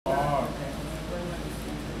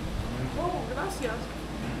yours.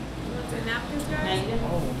 Want the napkins, guys?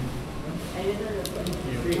 Oh.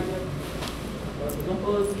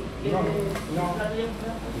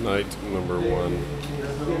 Night number 1.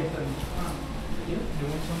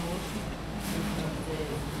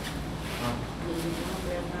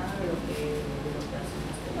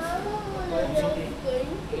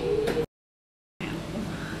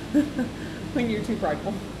 When you're too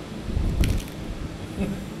prideful.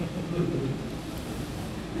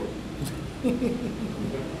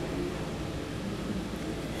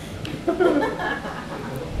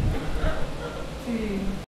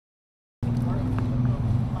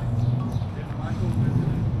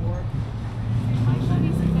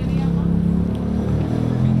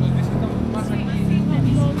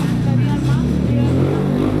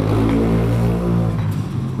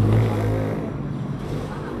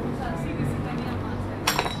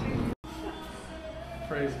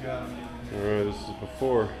 Praise God. Alright, this is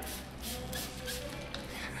before.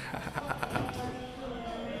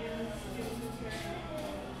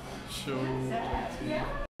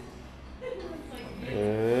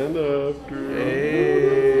 And after.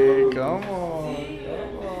 Hey, come on.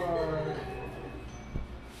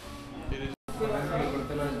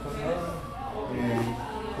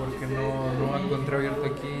 Porque no encontré abierto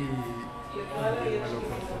aquí y me lo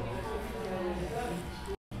corté.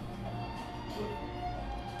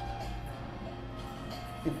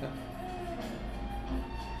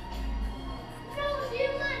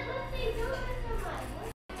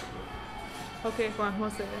 Okay, Juan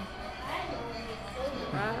Jose.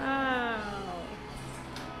 Wow.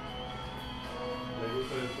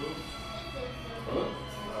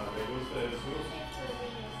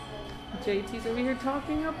 JT's over here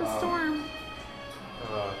talking up a storm.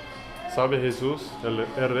 ¿Sabe Jesús? El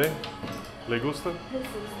R. ¿Le gusta?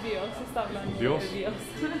 Jesús, Dios está hablando Dios. de Dios.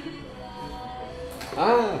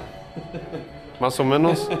 Ah. Más o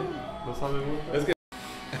menos. No sabe mucho. Es que.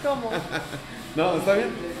 ¿Cómo? No, está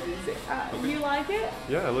bien. You like it?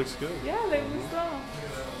 Yeah, it looks good. Yeah, le gustó.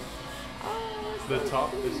 The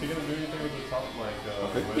top, is he gonna do anything with the top?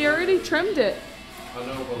 Like, He already trimmed it. I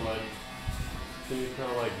know, but like, can you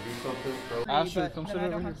kind of like do something? Asher, come sit I over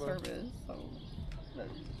don't here, have bud. service, so.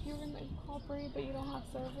 You're in the corporate, but you don't have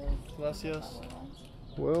service. Gracias.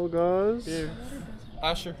 Well, guys. Here.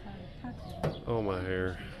 Asher. Oh, my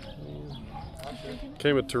hair.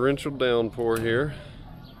 Came a torrential downpour here.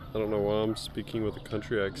 I don't know why I'm speaking with a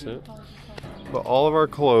country accent. But all of our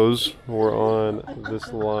clothes were on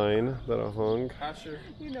this line that I hung. Asher.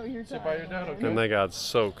 You know you're Sit by your dad, okay? And they got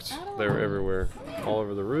soaked. They were everywhere. All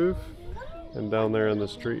over the roof and down there in the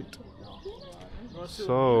street.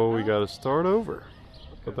 So we got to start over.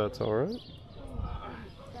 But that's all right.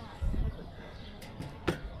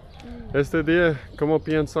 Este día, ¿cómo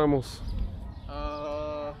pensamos?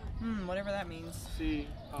 Whatever that means. Sí,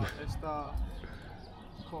 está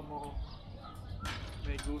como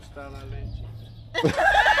me gusta la leche.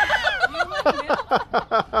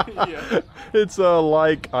 Yeah. It's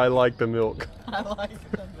like I like the milk. I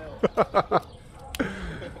like the milk.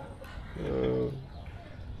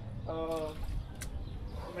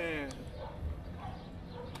 Man.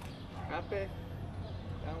 Happy.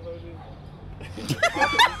 Downloaded.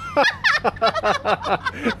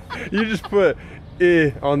 You just put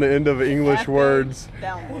on the end of English words.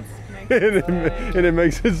 And it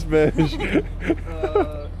makes it Spanish.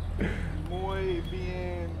 Muy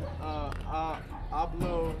bien.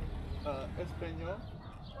 Hablo español.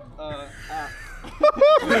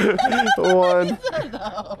 One.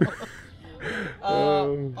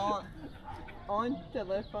 On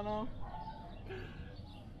teléfono.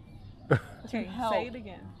 Okay, say it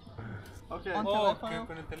again. Okay. On teléfono?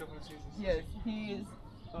 Con el teléfono, sí. Yes, he is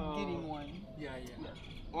getting one. Yeah.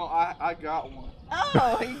 Well, I got one.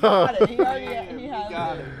 Oh, he got it. He already he has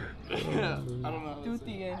got it. I don't know. Tú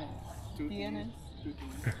tienes. ¿Tienes?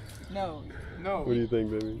 No. No. What do you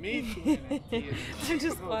think, baby? Me tienes. I'm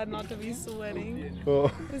just glad not to be sweating. Oh,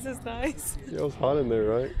 This is nice. yeah, it was hot in there,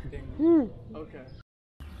 right? Okay.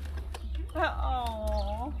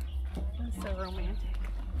 Oh, that's so romantic.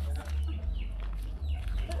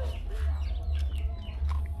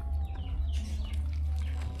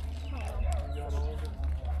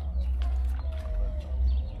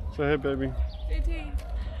 Say hey, baby. JT.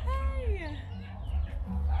 Hey.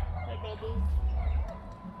 Hey, baby.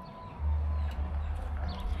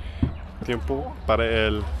 Tiempo para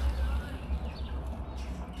el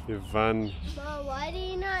Evan. But why do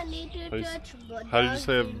you not need to touch How did you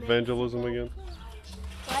say evangelism again?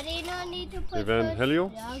 Why do you not need to put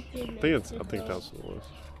Evangelio? dogs I in think that's what it was.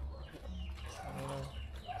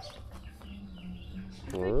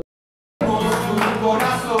 All right.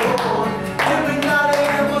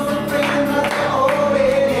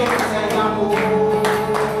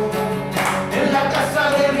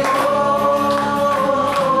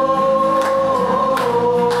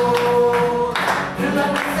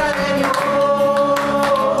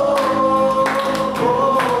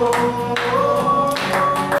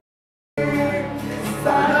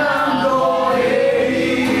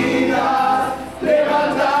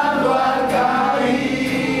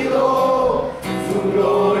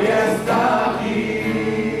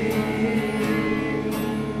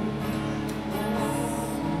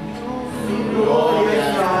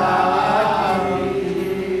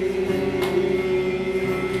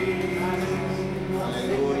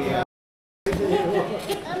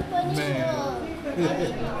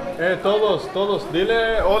 Todos,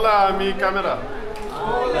 dile hola a mi cámara.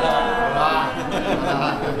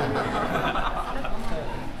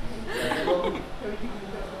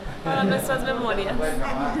 Para nuestras memorias.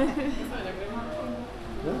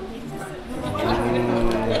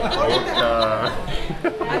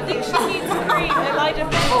 I think she needs green. Elijah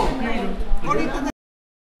green.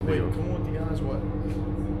 Wait, como dia is what?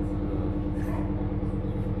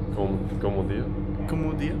 Como dia?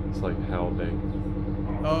 Como dia? It's like how day.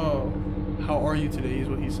 Oh, how are you today is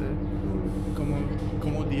what he said.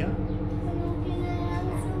 Como dia?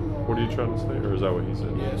 What are you trying to say? Or is that what he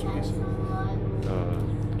said? Yeah, that's what he said.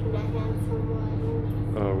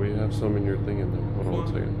 We have some in your thing in there. Hold on one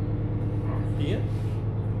second. Bien?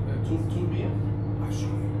 Two bien?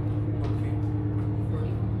 Okay.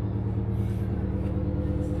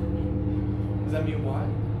 Does that mean why?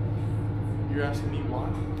 You're asking me why?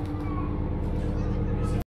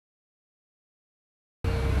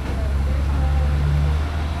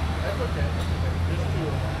 That's okay. Just do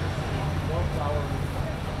it. 1 flower.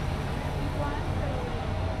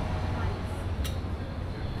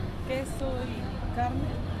 Queso y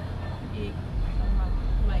carne y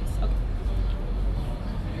maíz. Okay.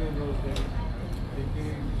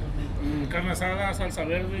 Carne asada, salsa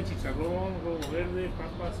verde, chicharrón, huevo verde,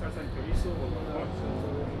 papas, salsa de chorizo, barbacoa.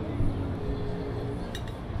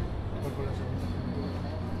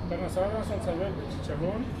 Carne asada, salsa verde,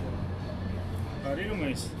 chicharrón, harina y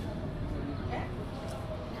maíz.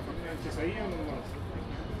 ¿Quesadilla o nomás?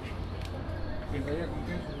 ¿Quesadilla con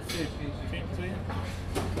queso? Sí, quesadilla.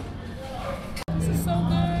 This is so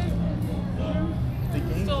good. The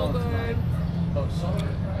game's So on good. tonight. Oh, sorry.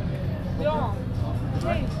 Yeah.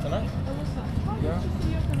 Hey. Tonight?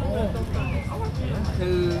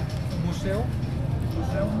 El museo.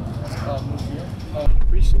 Museo?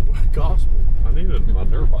 Preach the word gospel. I needed my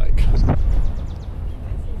dirt bike.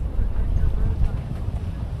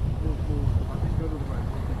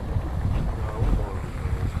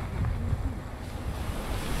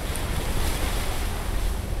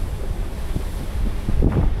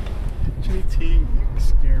 JT, you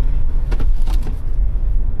scare me.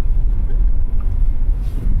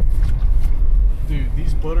 Dude,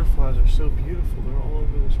 these butterflies are so beautiful. They're all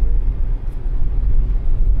over this room.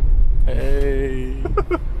 Hey.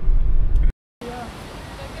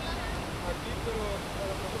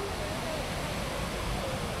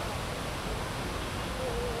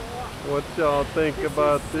 What y'all think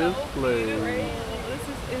about this place? This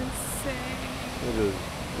is insane. It is.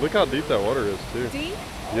 Look how deep that water is too. Deep?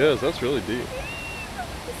 Yes, that's really deep. This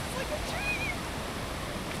is like a dream.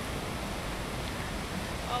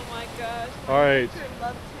 Oh my gosh. All right, Your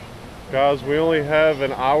love tank. guys, we only have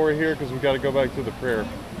an hour here because we got to go back to the prayer.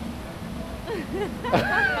 We're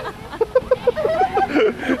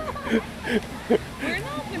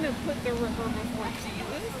not gonna put the river before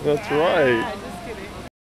Jesus. That's right. Just kidding.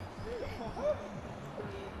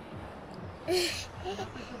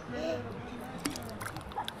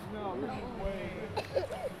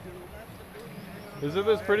 Isn't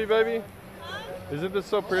this pretty, baby? Isn't this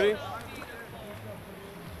so pretty?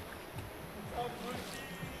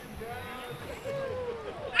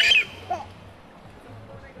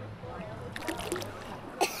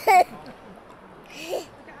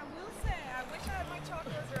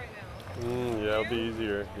 Yeah, it'll be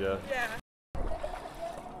easier. Yeah. Yeah.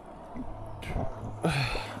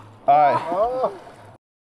 All right.